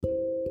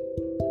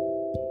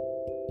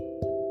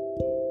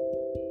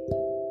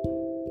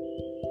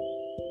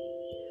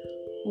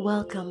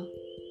Welcome.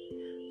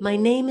 My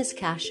name is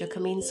Kasia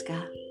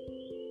Kaminska,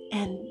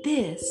 and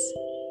this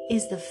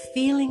is the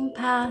Feeling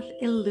Path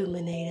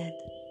Illuminated.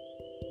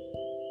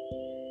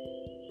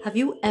 Have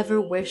you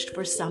ever wished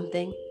for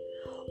something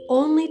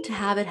only to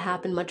have it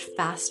happen much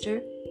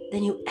faster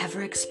than you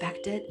ever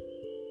expected?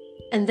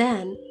 And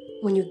then,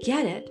 when you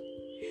get it,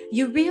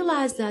 you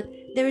realize that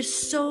there is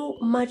so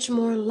much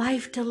more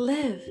life to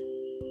live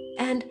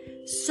and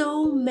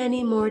so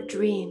many more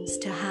dreams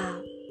to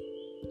have.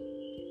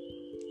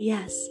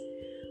 Yes,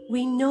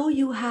 we know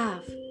you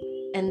have,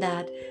 and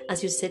that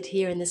as you sit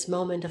here in this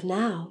moment of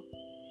now,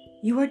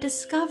 you are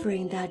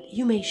discovering that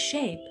you may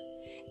shape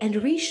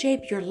and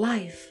reshape your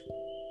life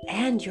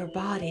and your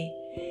body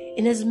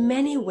in as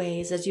many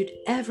ways as you'd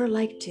ever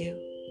like to.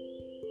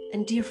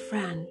 And dear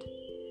friend,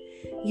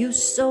 you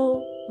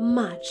so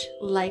much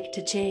like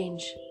to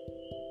change.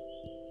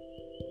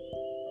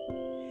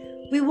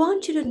 We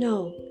want you to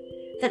know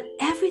that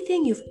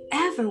everything you've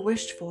ever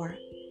wished for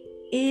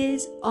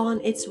is on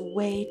its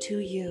way to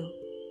you.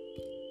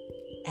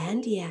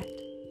 And yet,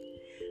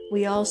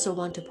 we also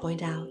want to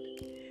point out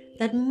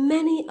that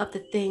many of the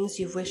things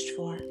you've wished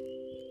for,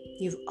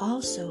 you've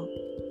also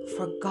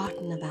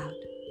forgotten about.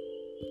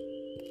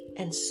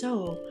 And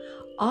so,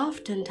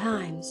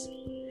 oftentimes,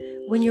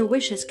 when your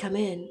wishes come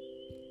in,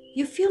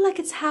 you feel like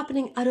it's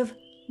happening out of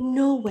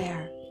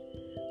nowhere,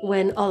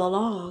 when all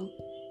along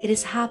it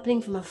is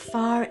happening from a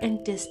far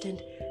and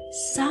distant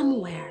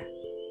somewhere.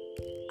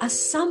 A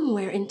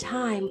somewhere in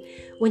time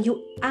when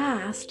you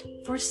asked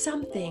for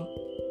something,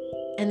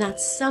 and that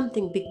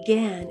something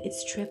began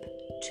its trip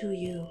to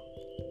you.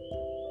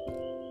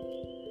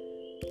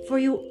 For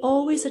you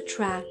always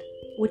attract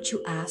what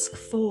you ask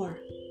for.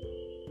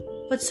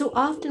 But so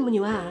often when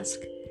you ask,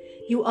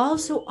 you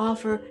also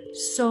offer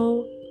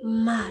so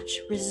much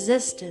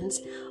resistance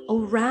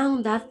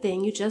around that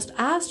thing you just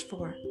asked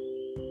for,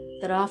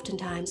 that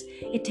oftentimes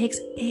it takes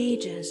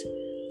ages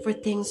for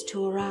things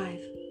to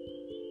arrive.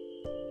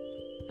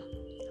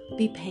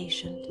 Be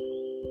patient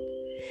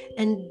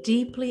and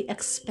deeply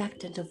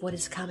expectant of what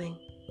is coming.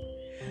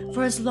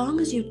 For as long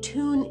as you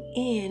tune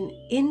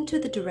into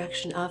the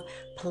direction of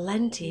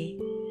plenty,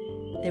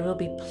 there will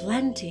be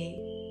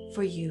plenty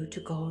for you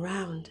to go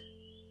around.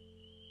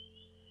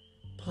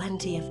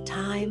 Plenty of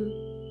time,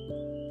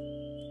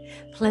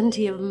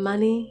 plenty of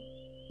money,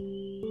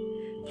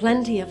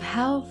 plenty of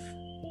health,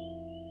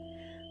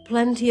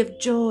 plenty of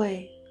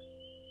joy,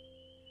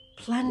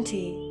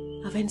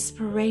 plenty of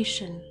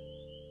inspiration.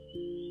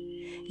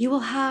 You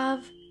will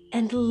have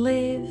and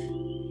live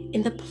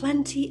in the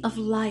plenty of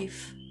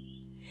life,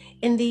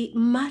 in the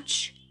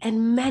much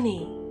and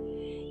many,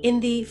 in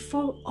the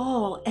for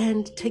all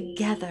and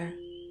together.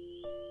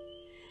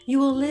 You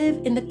will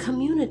live in the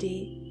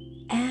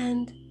community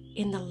and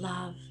in the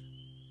love,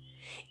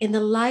 in the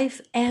life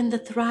and the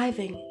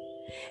thriving,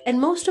 and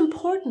most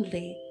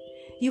importantly,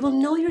 you will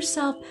know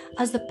yourself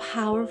as the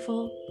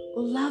powerful,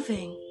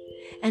 loving,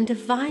 and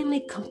divinely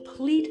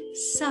complete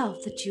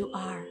self that you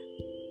are.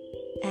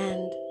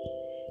 And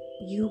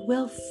you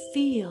will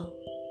feel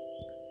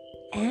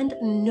and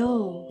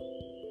know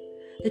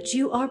that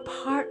you are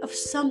part of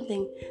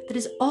something that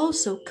is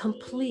also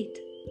complete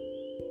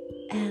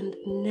and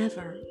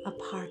never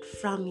apart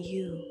from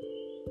you.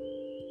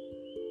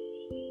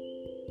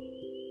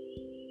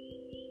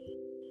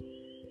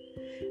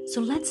 So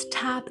let's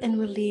tap and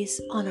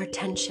release on our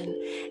tension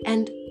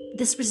and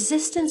this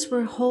resistance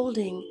we're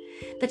holding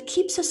that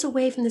keeps us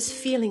away from this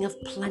feeling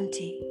of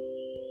plenty.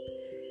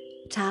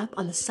 Tap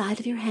on the side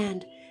of your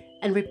hand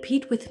and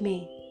repeat with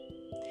me,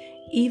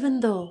 even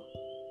though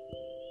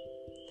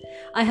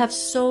I have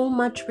so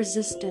much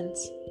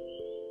resistance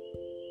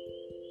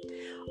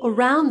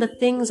around the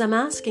things I'm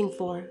asking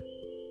for,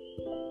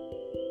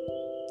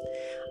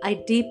 I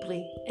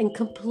deeply and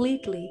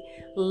completely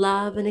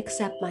love and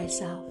accept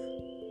myself.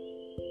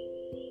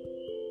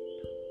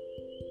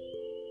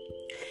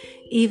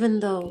 Even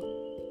though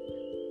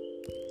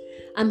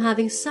I'm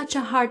having such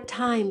a hard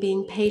time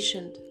being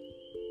patient,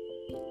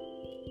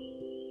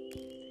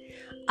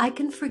 I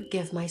can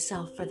forgive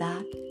myself for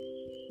that.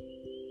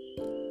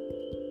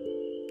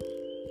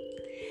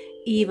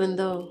 Even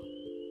though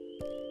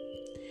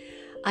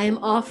I am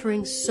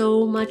offering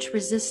so much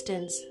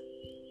resistance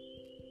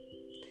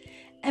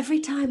every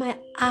time I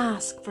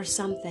ask for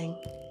something,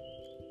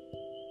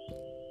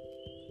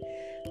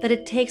 that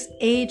it takes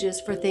ages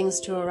for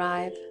things to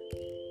arrive,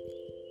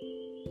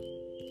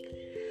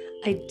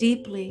 I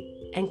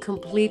deeply and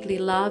completely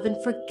love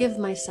and forgive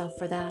myself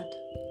for that.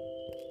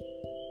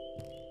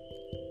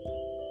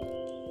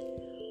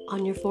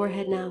 On your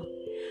forehead now,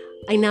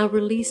 I now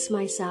release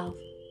myself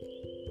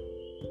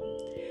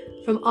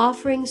from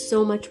offering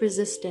so much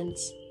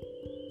resistance.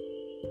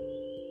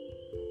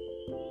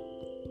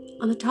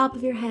 On the top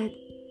of your head,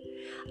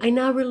 I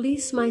now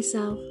release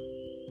myself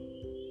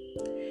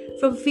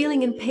from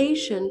feeling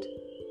impatient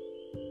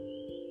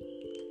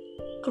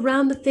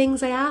around the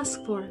things I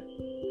ask for.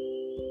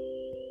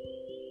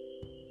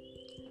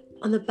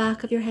 On the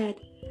back of your head,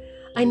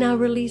 I now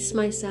release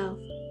myself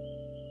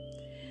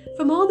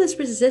from all this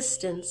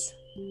resistance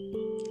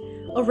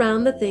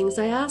around the things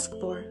I ask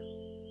for.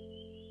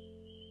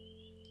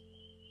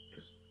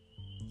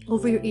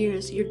 Over your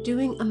ears, you're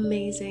doing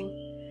amazing.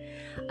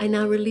 I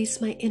now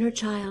release my inner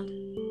child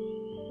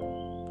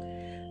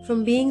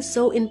from being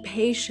so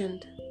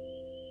impatient.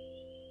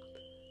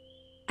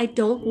 I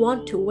don't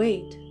want to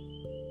wait.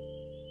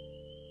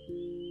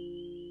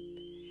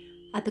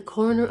 At the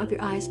corner of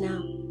your eyes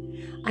now,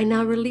 I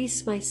now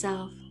release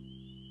myself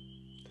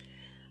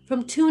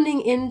from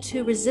tuning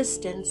into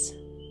resistance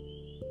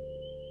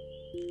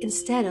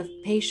instead of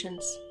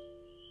patience.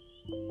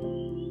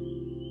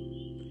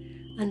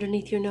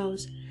 Underneath your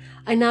nose,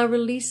 I now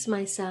release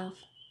myself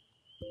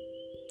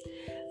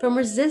from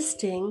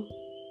resisting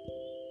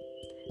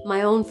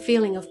my own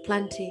feeling of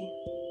plenty.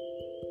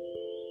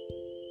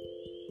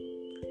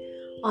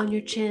 On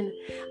your chin,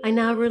 I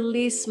now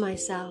release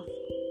myself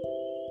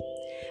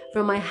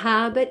from my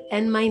habit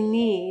and my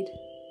need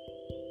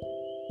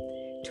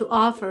to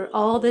offer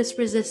all this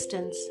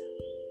resistance.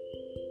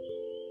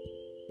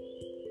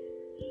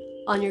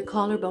 On your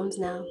collarbones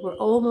now, we're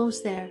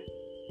almost there.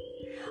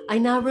 I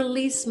now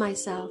release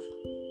myself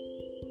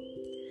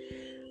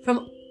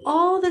from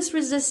all this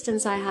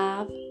resistance I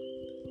have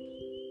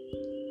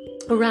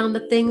around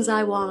the things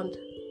I want.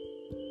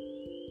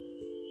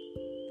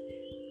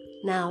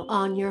 Now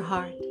on your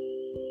heart,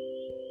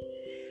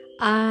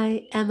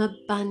 I am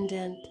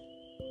abundant.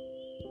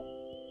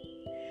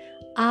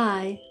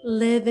 I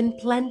live in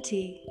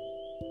plenty.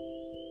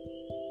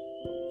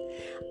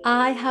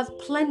 I have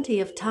plenty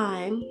of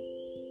time.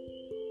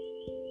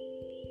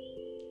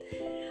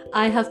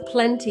 I have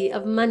plenty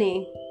of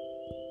money.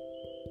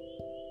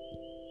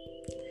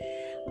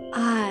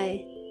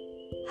 I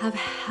have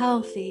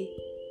healthy,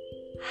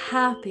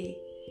 happy,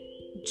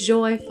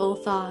 joyful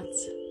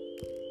thoughts.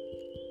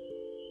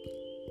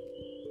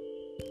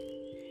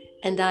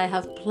 And I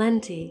have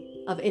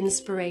plenty of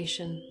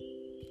inspiration.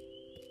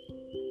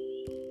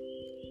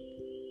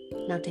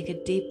 Now take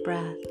a deep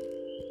breath.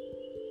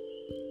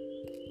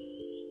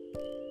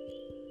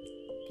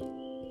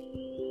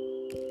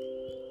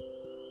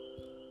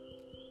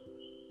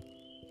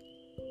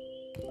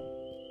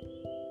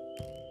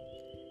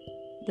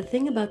 The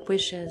thing about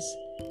wishes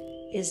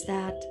is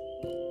that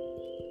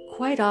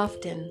quite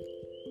often,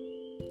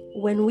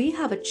 when we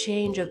have a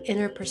change of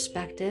inner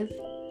perspective,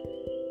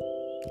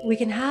 we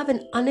can have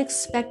an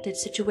unexpected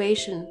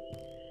situation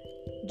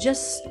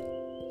just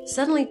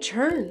suddenly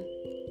turn,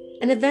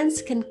 and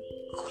events can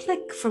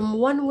click from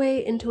one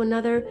way into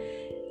another,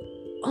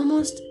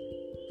 almost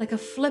like a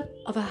flip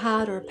of a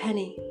hat or a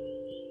penny.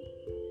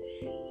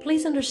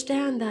 Please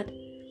understand that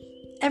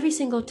every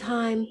single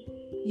time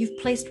you've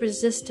placed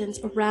resistance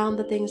around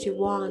the things you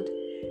want,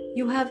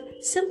 you have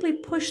simply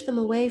pushed them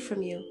away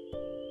from you.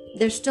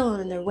 They're still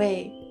on their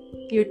way.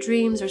 Your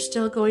dreams are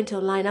still going to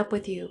line up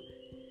with you.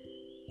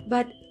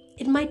 But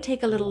it might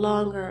take a little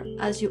longer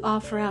as you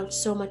offer out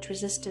so much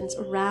resistance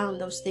around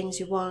those things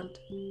you want.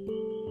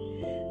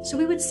 So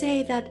we would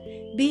say that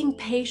being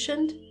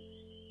patient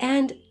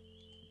and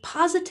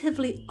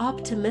positively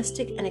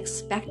optimistic and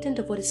expectant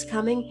of what is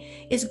coming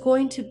is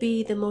going to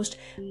be the most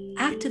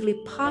actively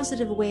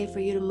positive way for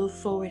you to move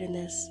forward in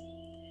this.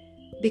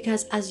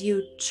 Because as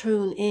you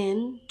tune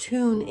in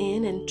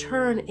and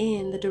turn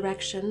in the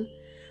direction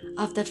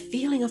of that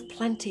feeling of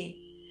plenty,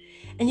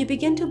 and you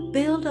begin to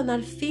build on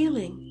that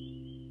feeling,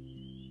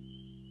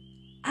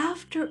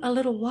 after a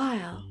little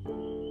while,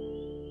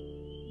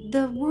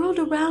 the world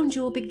around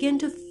you will begin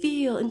to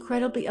feel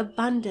incredibly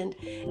abundant,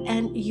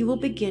 and you will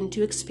begin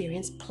to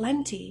experience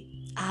plenty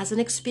as an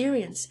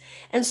experience.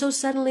 And so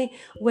suddenly,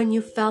 when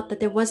you felt that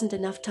there wasn't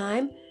enough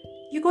time,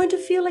 you're going to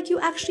feel like you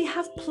actually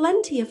have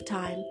plenty of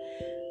time,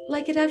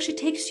 like it actually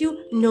takes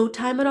you no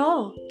time at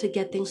all to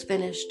get things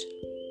finished.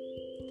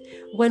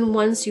 When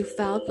once you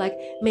felt like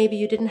maybe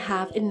you didn't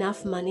have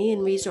enough money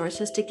and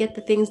resources to get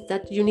the things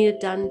that you needed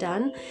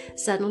done,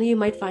 suddenly you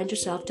might find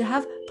yourself to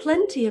have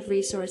plenty of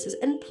resources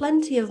and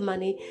plenty of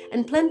money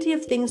and plenty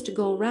of things to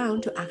go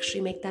around to actually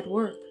make that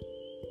work.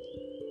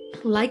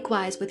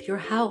 Likewise with your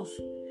health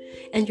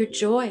and your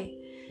joy,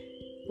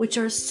 which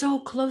are so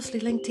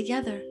closely linked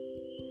together.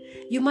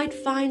 You might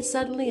find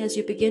suddenly, as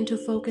you begin to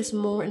focus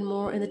more and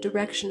more in the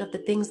direction of the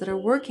things that are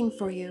working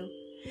for you,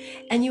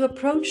 and you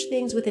approach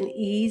things with an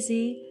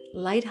easy,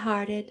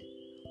 light-hearted,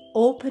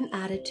 open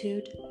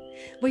attitude,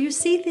 where you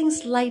see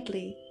things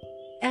lightly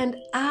and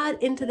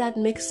add into that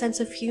mixed sense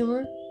of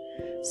humor,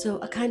 so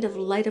a kind of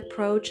light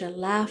approach, a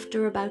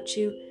laughter about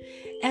you,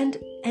 and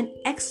an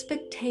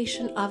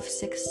expectation of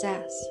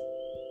success.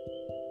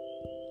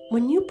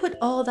 When you put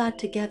all that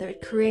together,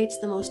 it creates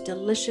the most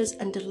delicious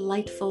and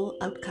delightful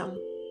outcome.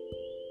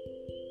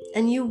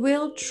 And you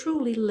will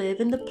truly live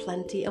in the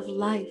plenty of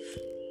life.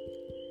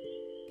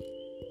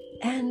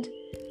 And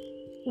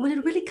when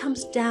it really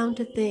comes down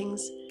to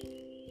things,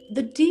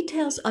 the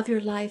details of your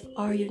life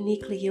are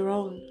uniquely your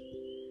own.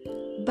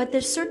 But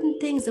there's certain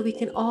things that we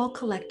can all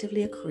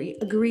collectively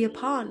agree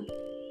upon.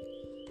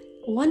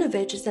 One of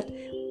which is that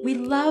we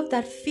love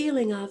that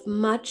feeling of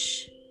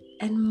much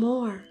and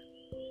more.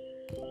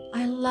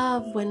 I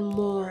love when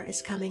more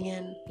is coming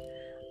in.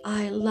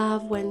 I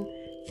love when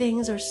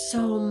things are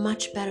so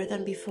much better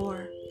than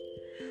before.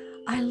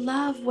 I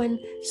love when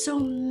so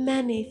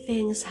many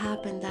things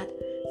happen that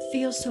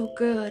feel so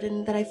good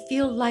and that I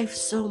feel life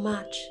so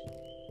much.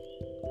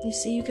 You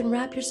see, you can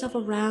wrap yourself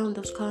around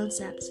those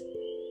concepts.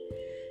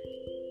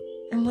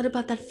 And what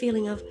about that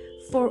feeling of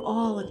for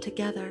all and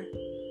together?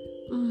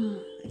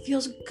 It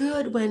feels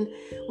good when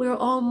we're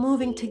all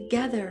moving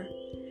together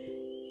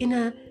in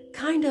a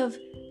kind of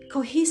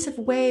cohesive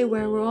way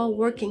where we're all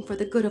working for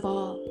the good of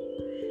all.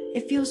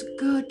 It feels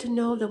good to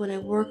know that when I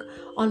work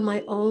on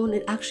my own,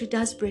 it actually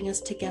does bring us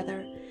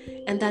together.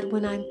 And that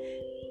when I'm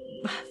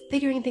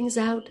figuring things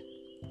out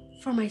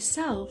for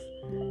myself,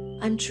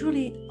 I'm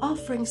truly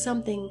offering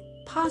something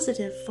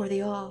positive for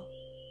the all.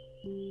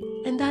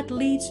 And that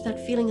leads to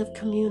that feeling of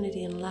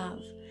community and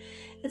love.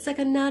 It's like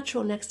a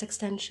natural next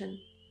extension.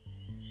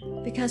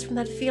 Because from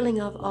that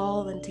feeling of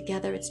all and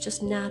together, it's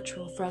just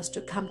natural for us to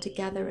come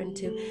together and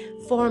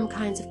to form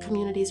kinds of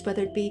communities,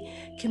 whether it be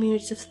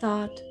communities of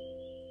thought,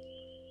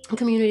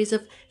 communities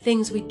of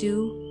things we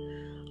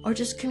do, or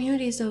just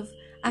communities of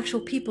actual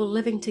people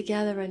living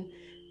together and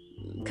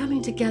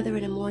coming together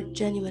in a more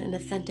genuine and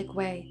authentic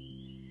way.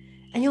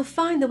 And you'll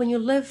find that when you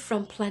live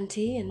from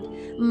plenty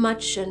and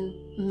much and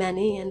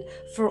many and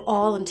for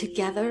all and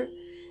together,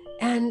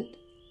 and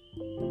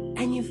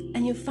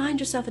you find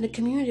yourself in a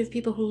community of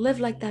people who live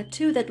like that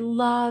too, that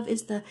love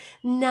is the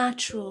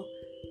natural,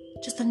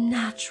 just the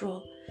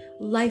natural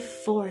life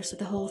force of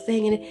the whole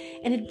thing,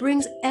 and it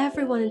brings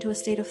everyone into a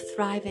state of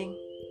thriving.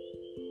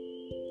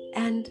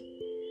 And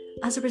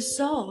as a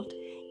result,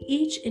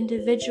 each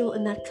individual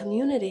in that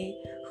community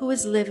who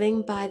is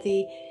living by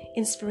the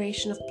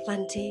inspiration of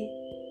plenty,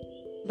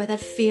 by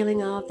that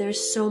feeling of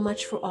there's so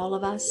much for all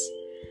of us,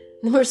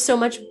 and we're so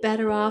much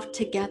better off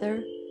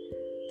together,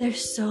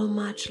 there's so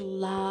much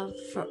love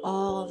for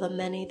all the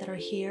many that are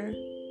here.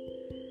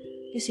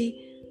 You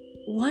see,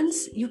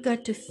 once you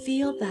get to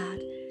feel that,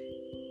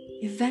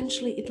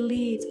 eventually it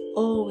leads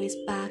always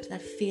back to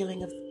that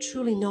feeling of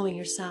truly knowing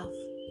yourself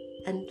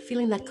and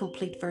feeling that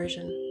complete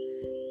version.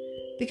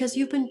 Because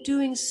you've been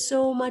doing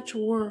so much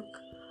work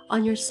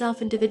on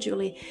yourself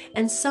individually,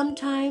 and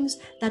sometimes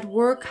that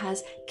work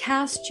has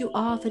cast you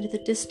off into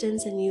the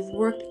distance and you've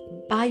worked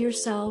by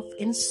yourself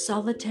in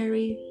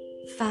solitary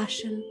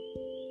fashion,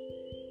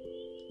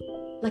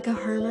 like a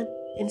hermit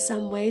in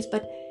some ways,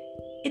 but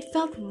it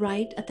felt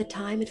right at the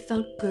time, it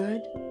felt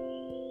good.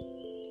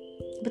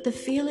 But the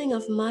feeling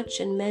of much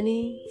and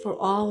many for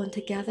all and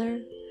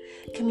together,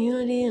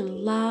 community and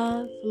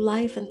love,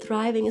 life and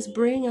thriving is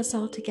bringing us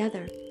all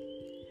together.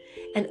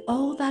 And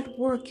all that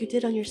work you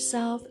did on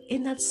yourself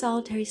in that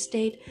solitary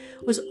state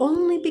was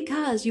only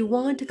because you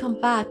wanted to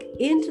come back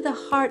into the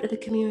heart of the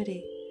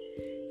community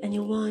and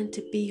you wanted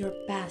to be your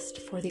best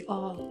for the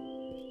all,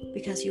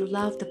 because you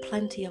love the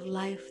plenty of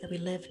life that we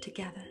live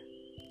together.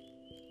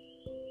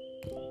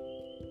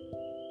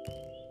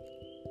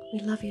 We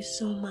love you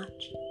so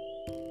much.